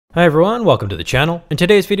Hi everyone, welcome to the channel. In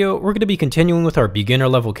today's video, we're going to be continuing with our beginner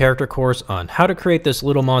level character course on how to create this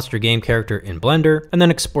little monster game character in Blender and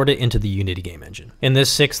then export it into the Unity game engine. In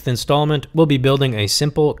this 6th installment, we'll be building a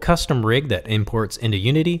simple custom rig that imports into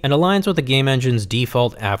Unity and aligns with the game engine's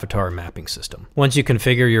default avatar mapping system. Once you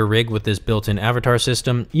configure your rig with this built-in avatar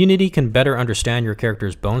system, Unity can better understand your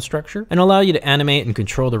character's bone structure and allow you to animate and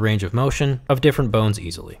control the range of motion of different bones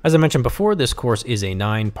easily. As I mentioned before, this course is a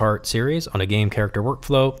 9-part series on a game character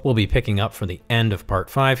workflow. We'll be picking up from the end of part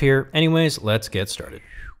 5 here. Anyways, let's get started.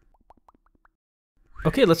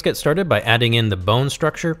 Okay, let's get started by adding in the bone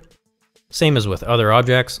structure. Same as with other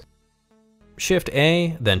objects. Shift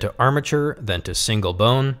A, then to armature, then to single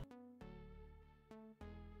bone.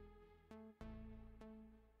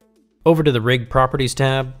 Over to the Rig Properties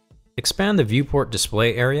tab, expand the viewport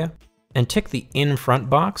display area, and tick the in front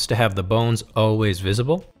box to have the bones always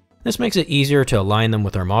visible. This makes it easier to align them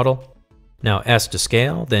with our model. Now S to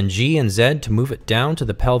scale, then G and Z to move it down to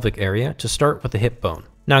the pelvic area to start with the hip bone.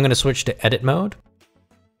 Now I'm going to switch to edit mode.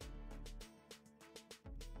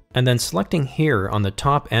 And then selecting here on the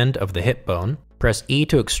top end of the hip bone, press E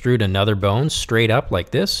to extrude another bone straight up like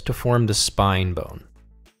this to form the spine bone.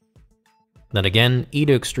 Then again, E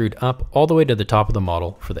to extrude up all the way to the top of the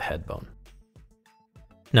model for the head bone.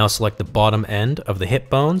 Now select the bottom end of the hip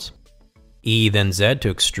bones, E then Z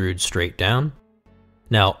to extrude straight down.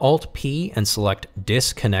 Now Alt-P and select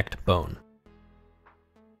Disconnect Bone.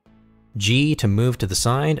 G to move to the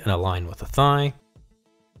side and align with the thigh.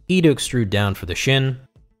 E to extrude down for the shin.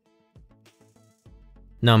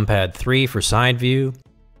 Numpad 3 for side view.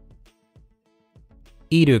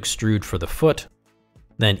 E to extrude for the foot.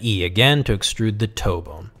 Then E again to extrude the toe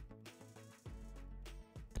bone.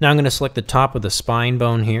 Now I'm going to select the top of the spine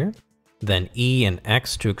bone here. Then E and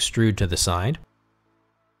X to extrude to the side.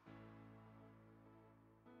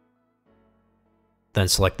 Then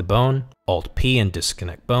select the bone, Alt-P and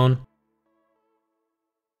disconnect bone.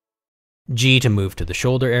 G to move to the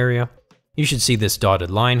shoulder area. You should see this dotted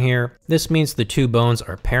line here. This means the two bones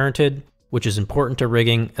are parented, which is important to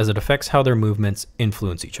rigging as it affects how their movements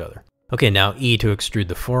influence each other. Okay, now E to extrude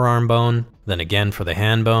the forearm bone, then again for the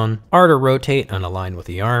hand bone. R to rotate and align with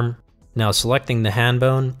the arm. Now selecting the hand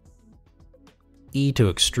bone, E to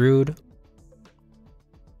extrude,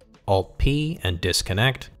 Alt-P and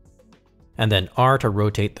disconnect. And then R to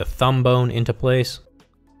rotate the thumb bone into place.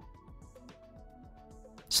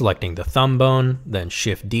 Selecting the thumb bone, then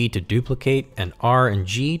Shift D to duplicate, and R and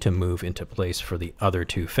G to move into place for the other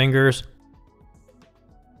two fingers.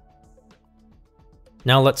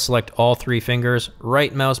 Now let's select all 3 fingers,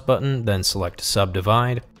 right mouse button, then select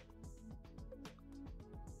Subdivide.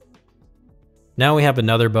 Now we have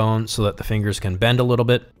another bone so that the fingers can bend a little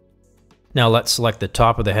bit. Now let's select the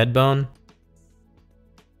top of the head bone.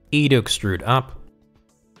 E to extrude up,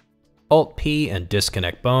 Alt-P and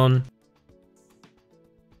disconnect bone,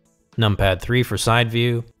 Numpad 3 for side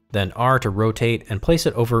view, then R to rotate and place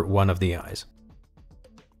it over one of the eyes.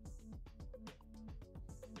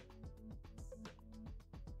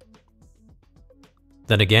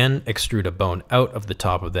 Then again, extrude a bone out of the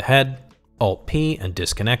top of the head, Alt-P and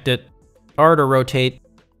disconnect it, R to rotate,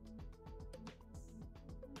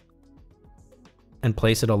 and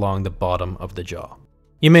place it along the bottom of the jaw.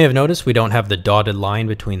 You may have noticed we don't have the dotted line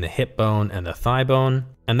between the hip bone and the thigh bone,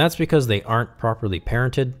 and that's because they aren't properly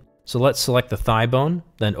parented. So let's select the thigh bone,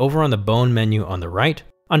 then over on the bone menu on the right,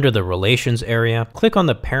 under the relations area, click on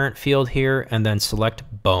the parent field here and then select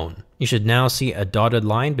bone. You should now see a dotted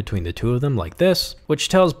line between the two of them like this, which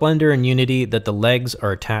tells Blender and Unity that the legs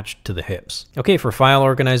are attached to the hips. Okay, for file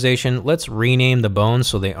organization, let's rename the bones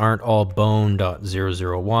so they aren't all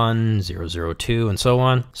bone.001, 002, and so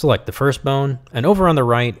on. Select the first bone, and over on the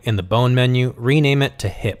right in the bone menu, rename it to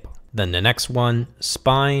hip. Then the next one,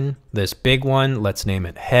 spine. This big one, let's name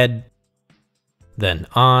it head. Then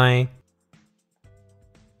eye.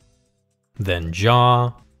 Then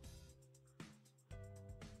jaw.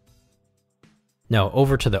 Now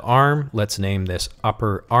over to the arm, let's name this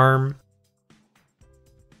upper arm,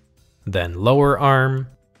 then lower arm,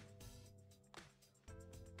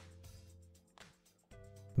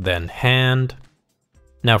 then hand.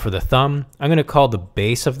 Now for the thumb, I'm going to call the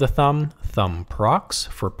base of the thumb prox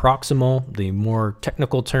for proximal, the more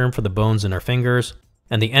technical term for the bones in our fingers,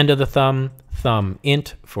 and the end of the thumb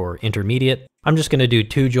int for intermediate. I'm just going to do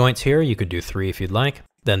 2 joints here, you could do 3 if you'd like.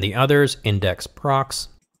 Then the others, index prox,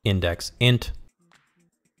 index int,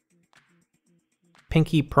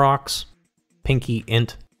 pinky prox, pinky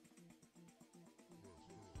int.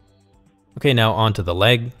 Okay, now onto the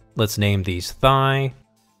leg. Let's name these thigh,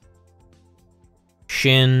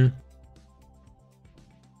 shin,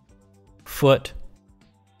 foot,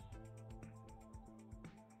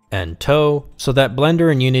 and toe. So that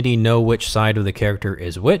Blender and Unity know which side of the character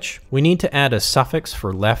is which, we need to add a suffix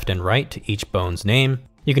for left and right to each bone's name.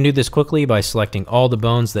 You can do this quickly by selecting all the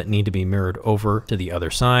bones that need to be mirrored over to the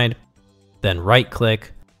other side. Then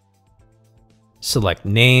right-click, select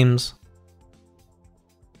names,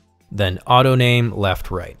 then auto name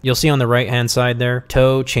left right. You'll see on the right hand side there,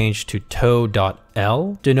 toe changed to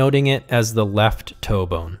toe.l, denoting it as the left toe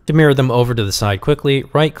bone. To mirror them over to the side quickly,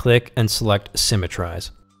 right click and select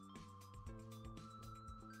Symmetrize.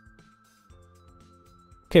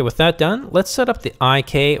 Okay, with that done, let's set up the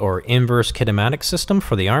IK or inverse kinematic system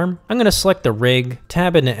for the arm. I'm going to select the rig,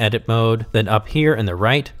 tab into edit mode, then up here in the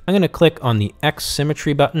right, I'm going to click on the X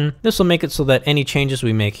symmetry button. This will make it so that any changes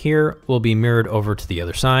we make here will be mirrored over to the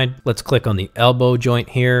other side. Let's click on the elbow joint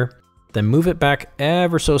here, then move it back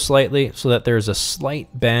ever so slightly so that there's a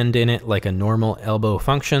slight bend in it like a normal elbow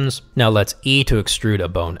functions. Now let's E to extrude a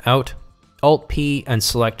bone out. Alt-P and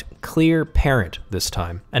select Clear Parent this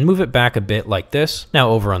time, and move it back a bit like this. Now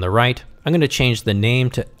over on the right, I'm going to change the name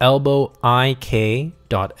to elbow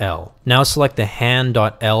IK.L. Now select the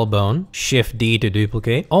hand.L bone, Shift-D to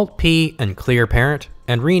duplicate, Alt-P and Clear Parent,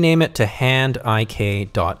 and rename it to hand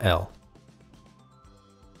IK.L.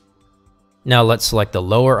 Now let's select the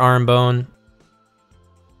lower arm bone,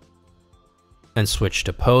 and switch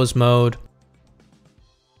to pose mode.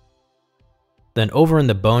 Then over in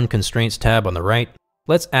the Bone Constraints tab on the right,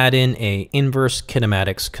 let's add in a Inverse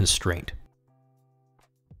Kinematics constraint.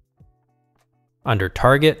 Under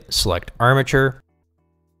Target, select Armature.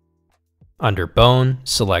 Under Bone,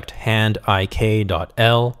 select Hand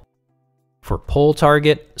IK.L. For Pole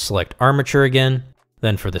Target, select Armature again.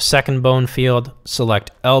 Then for the second bone field,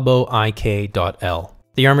 select Elbow IK.L.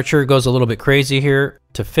 The armature goes a little bit crazy here.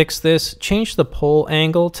 To fix this, change the pole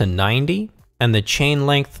angle to 90 and the chain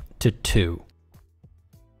length to 2.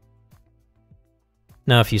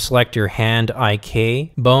 Now if you select your hand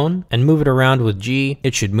IK bone and move it around with G,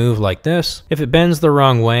 it should move like this. If it bends the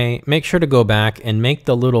wrong way, make sure to go back and make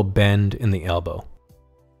the little bend in the elbow.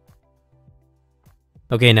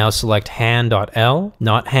 Okay, now select hand.L,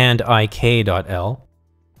 not hand IK.L.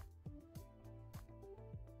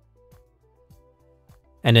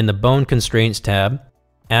 And in the Bone Constraints tab,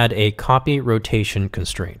 add a Copy Rotation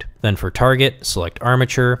constraint. Then for Target, select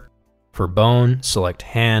Armature. For Bone, select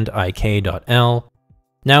hand IK.L.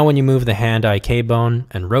 Now when you move the hand IK bone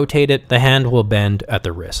and rotate it, the hand will bend at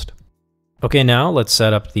the wrist. Okay, now let's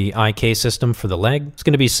set up the IK system for the leg. It's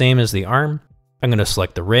going to be same as the arm. I'm going to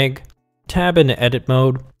select the rig, tab into edit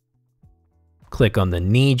mode, click on the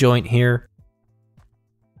knee joint here,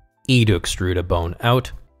 E to extrude a bone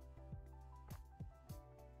out,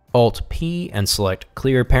 Alt-P and select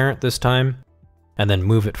Clear Parent this time, and then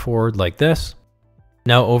move it forward like this.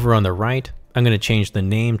 Now over on the right, I'm going to change the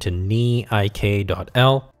name to knee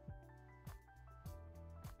IK.L.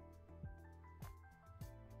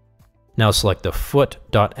 Now select the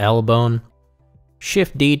foot.L bone,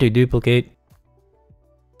 Shift-D to duplicate,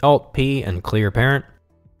 Alt-P and Clear Parent,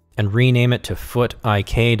 and rename it to foot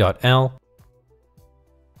IK.L.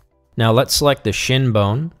 Now let's select the shin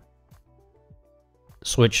bone,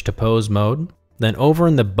 switch to pose mode, then over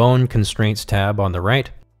in the Bone Constraints tab on the right,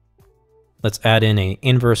 let's add in a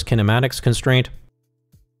Inverse Kinematics constraint.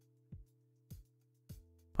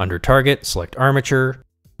 Under Target, select Armature,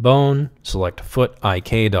 Bone, select foot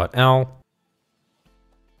IK.L.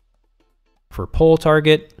 For Pole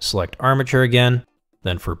Target, select Armature again,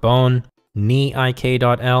 then for Bone, knee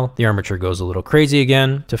IK.L. The armature goes a little crazy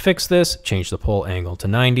again. To fix this, change the pole angle to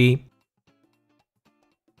 90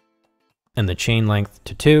 and the chain length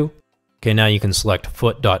to 2. Okay, now you can select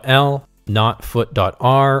foot.L, not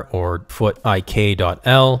foot.R or foot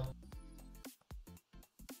IK.L.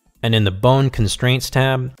 And in the Bone Constraints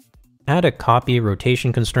tab, add a Copy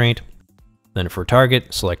Rotation constraint. Then for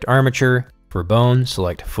Target, select Armature. For Bone,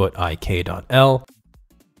 select foot IK.L.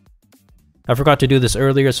 I forgot to do this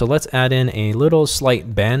earlier, so let's add in a little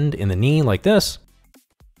slight bend in the knee like this.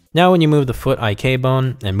 Now when you move the foot IK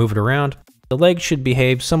bone and move it around, the leg should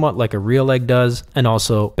behave somewhat like a real leg does, and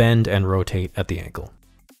also bend and rotate at the ankle.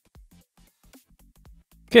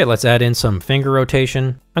 Okay, let's add in some finger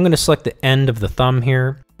rotation. I'm going to select the end of the thumb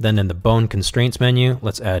here. Then in the Bone Constraints menu,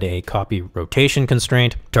 let's add a Copy Rotation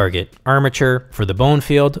constraint. Target Armature. For the bone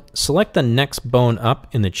field, select the next bone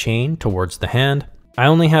up in the chain towards the hand. I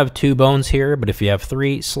only have 2 bones here, but if you have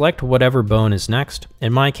 3, select whatever bone is next.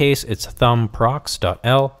 In my case, it's thumb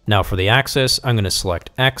prox.L. Now for the axis, I'm going to select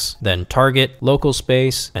X, then Target, Local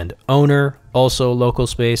Space, and Owner, also Local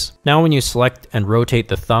Space. Now when you select and rotate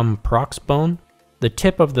the thumb prox bone, the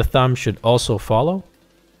tip of the thumb should also follow.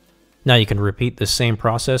 Now you can repeat the same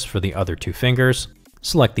process for the other 2 fingers.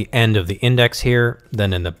 select the end of the index here,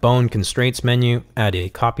 then in the bone constraints menu, add a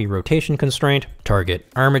copy rotation constraint, target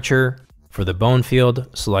armature. For the bone field,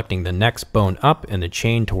 selecting the next bone up in the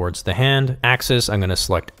chain towards the hand. Axis, I'm going to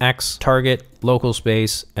select X, target, local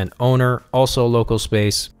space, and owner, also local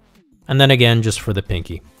space. And then again, just for the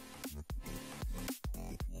pinky.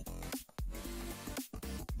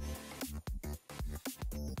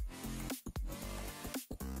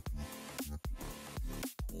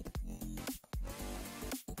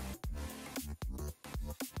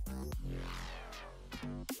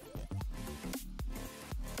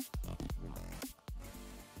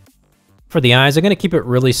 For the eyes, I'm going to keep it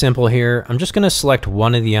really simple here. I'm just going to select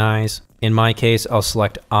one of the eyes. In my case, I'll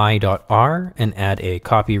select eye.r and add a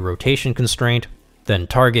copy rotation constraint, then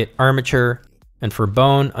target armature. And for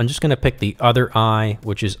bone, I'm just going to pick the other eye,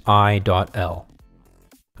 which is eye.l.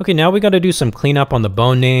 Okay, now we got to do some cleanup on the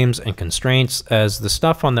bone names and constraints as the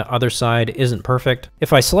stuff on the other side isn't perfect.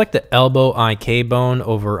 If I select the elbow IK bone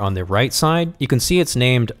over on the right side, you can see it's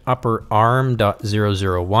named upper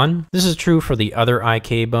arm.001. This is true for the other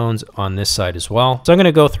IK bones on this side as well. So I'm going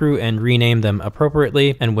to go through and rename them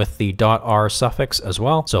appropriately and with the .r suffix as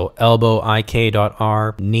well. So elbow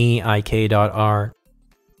IK.r, knee IK.r,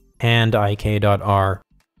 hand IK.r,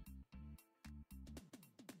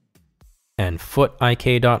 and foot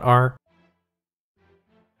IK.r.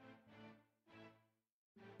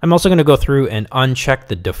 I'm also going to go through and uncheck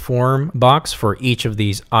the deform box for each of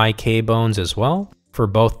these IK bones as well, for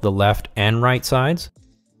both the left and right sides.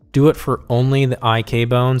 Do it for only the IK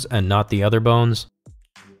bones and not the other bones.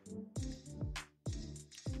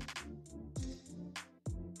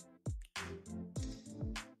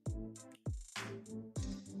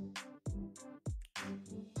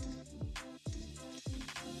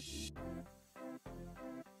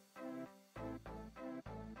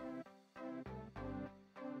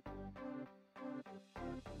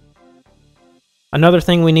 Another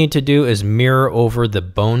thing we need to do is mirror over the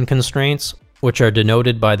bone constraints, which are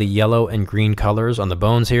denoted by the yellow and green colors on the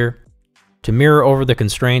bones here. To mirror over the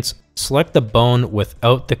constraints, select the bone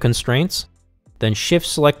without the constraints, then shift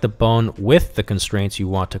select the bone with the constraints you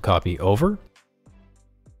want to copy over.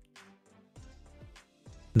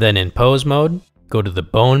 Then in pose mode, go to the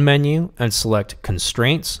bone menu and select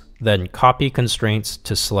constraints, then copy constraints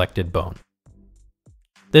to selected bone.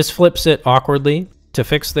 This flips it awkwardly. To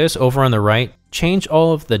fix this, over on the right, change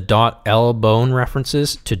all of the .l bone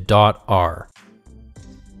references to .r.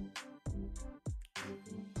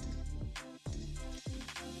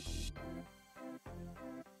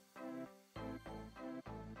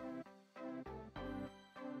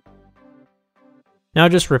 Now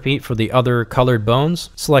just repeat for the other colored bones,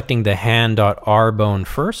 selecting the hand.r bone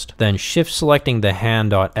first, then shift selecting the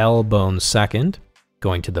hand.l bone second,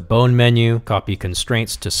 going to the bone menu, copy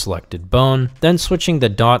constraints to selected bone, then switching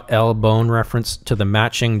the .l bone reference to the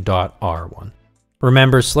matching .r one.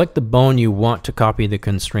 Remember, select the bone you want to copy the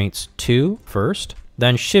constraints to first,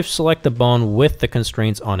 then shift select the bone with the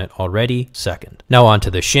constraints on it already second. Now onto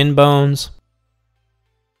the shin bones.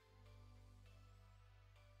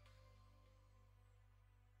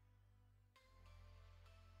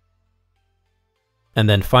 And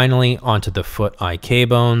then finally onto the foot IK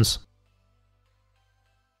bones.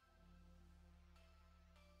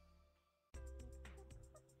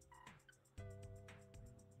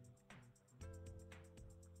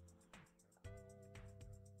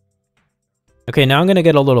 Okay, now I'm going to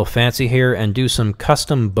get a little fancy here and do some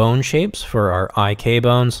custom bone shapes for our IK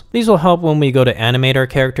bones. These will help when we go to animate our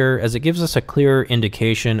character as it gives us a clearer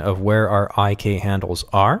indication of where our IK handles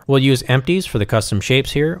are. We'll use empties for the custom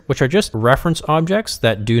shapes here, which are just reference objects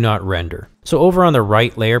that do not render. So over on the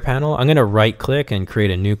right layer panel, I'm going to right click and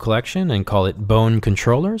create a new collection and call it bone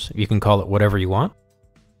controllers. You can call it whatever you want.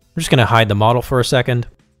 I'm just going to hide the model for a second.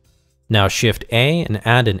 Now Shift A and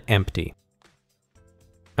add an empty.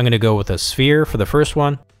 I'm going to go with a sphere for the first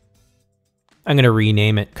one. I'm going to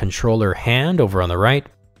rename it controller hand over on the right.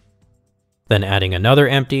 Then adding another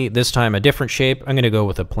empty, this time a different shape. I'm going to go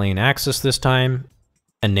with a plane axis this time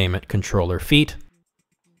and name it controller feet.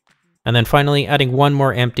 And then finally adding one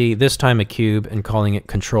more empty, this time a cube, and calling it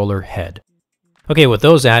controller head. Okay, with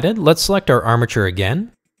those added, let's select our armature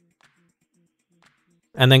again.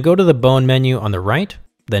 And then go to the bone menu on the right,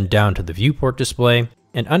 then down to the viewport display.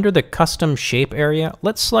 And under the custom shape area,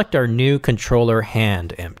 let's select our new controller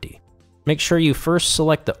hand empty. Make sure you first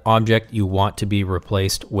select the object you want to be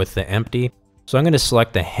replaced with the empty. So I'm going to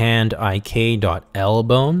select the hand IK.L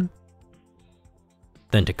bone,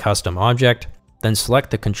 then to custom object, then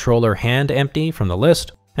select the controller hand empty from the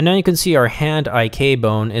list. And now you can see our hand IK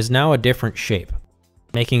bone is now a different shape,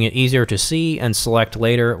 making it easier to see and select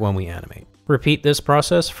later when we animate. Repeat this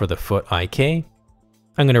process for the foot IK.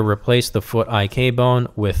 I'm going to replace the foot IK bone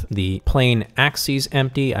with the plain axes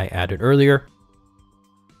empty I added earlier.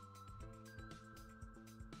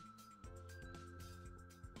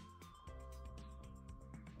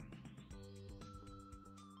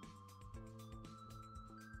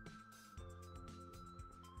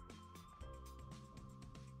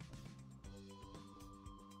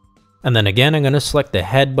 And then again, I'm going to select the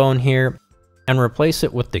head bone here and replace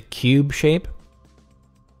it with the cube shape.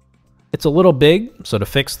 It's a little big, so to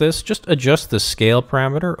fix this, just adjust the scale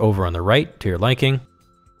parameter over on the right to your liking.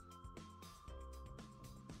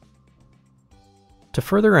 To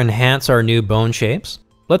further enhance our new bone shapes,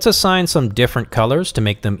 let's assign some different colors to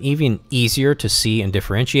make them even easier to see and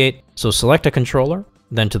differentiate. So select a controller,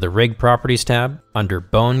 then to the Rig Properties tab, under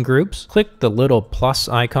Bone Groups, click the little plus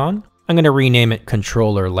icon. I'm going to rename it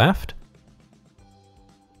Controller Left.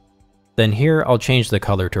 Then here I'll change the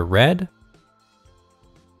color to red.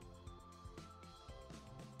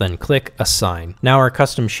 Then click Assign. Now our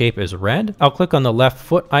custom shape is red. I'll click on the left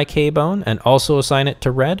foot IK bone and also assign it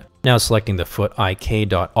to red. Now selecting the foot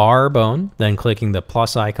IK.R bone, then clicking the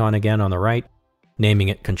plus icon again on the right, naming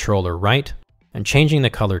it Controller Right, and changing the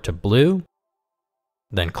color to blue.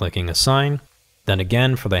 Then clicking Assign. Then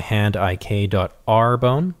again for the hand IK.R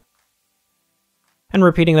bone. And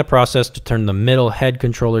repeating the process to turn the middle head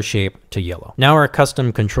controller shape to yellow. Now our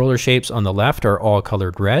custom controller shapes on the left are all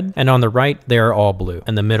colored red, and on the right they are all blue,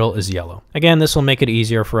 and the middle is yellow. Again, this will make it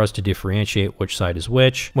easier for us to differentiate which side is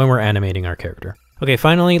which when we're animating our character. Okay,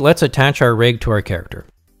 finally, let's attach our rig to our character.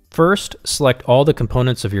 First, select all the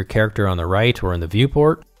components of your character on the right or in the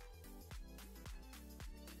viewport.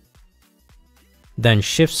 Then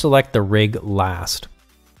shift select the rig last.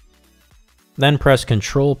 Then press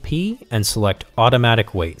Ctrl P and select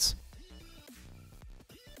Automatic Weights.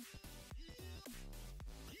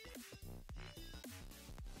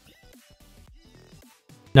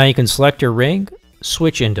 Now you can select your rig,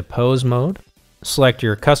 switch into pose mode, select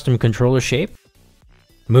your custom controller shape,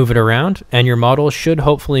 move it around, and your model should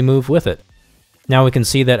hopefully move with it. Now we can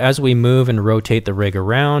see that as we move and rotate the rig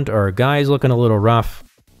around, our guy is looking a little rough.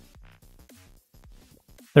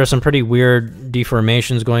 There are some pretty weird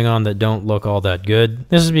deformations going on that don't look all that good.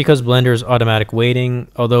 This is because Blender's automatic weighting,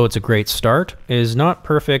 although it's a great start, is not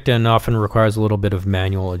perfect and often requires a little bit of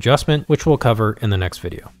manual adjustment, which we'll cover in the next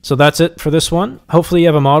video. So that's it for this one. Hopefully you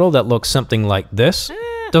have a model that looks something like this.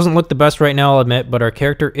 Doesn't look the best right now, I'll admit, but our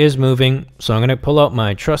character is moving, so I'm going to pull out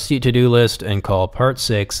my trusty to-do list and call part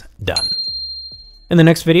 6 done. In the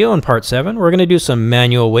next video, in part 7, we're going to do some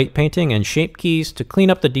manual weight painting and shape keys to clean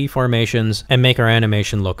up the deformations and make our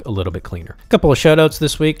animation look a little bit cleaner. A couple of shoutouts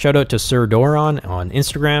this week. Shout out to Sir Doron on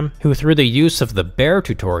Instagram, who through the use of the bear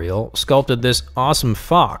tutorial sculpted this awesome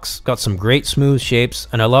fox. Got some great smooth shapes,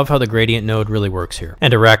 and I love how the gradient node really works here.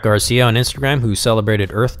 And Iraq Garcia on Instagram, who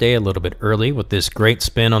celebrated Earth Day a little bit early with this great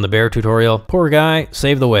spin on the bear tutorial. Poor guy,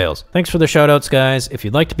 save the whales. Thanks for the shoutouts, guys. If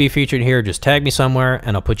you'd like to be featured here, just tag me somewhere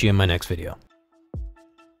and I'll put you in my next video.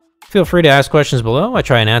 Feel free to ask questions below. I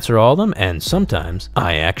try and answer all of them, and sometimes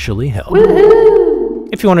I actually help. Woohoo!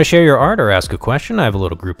 If you want to share your art or ask a question, I have a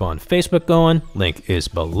little group on Facebook going. Link is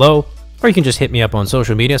below. Or you can just hit me up on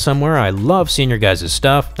social media somewhere. I love seeing your guys'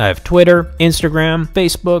 stuff. I have Twitter, Instagram,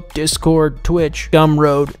 Facebook, Discord, Twitch,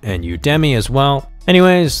 Gumroad, and Udemy as well.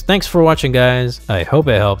 Anyways, thanks for watching, guys. I hope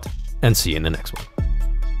it helped, and see you in the next one.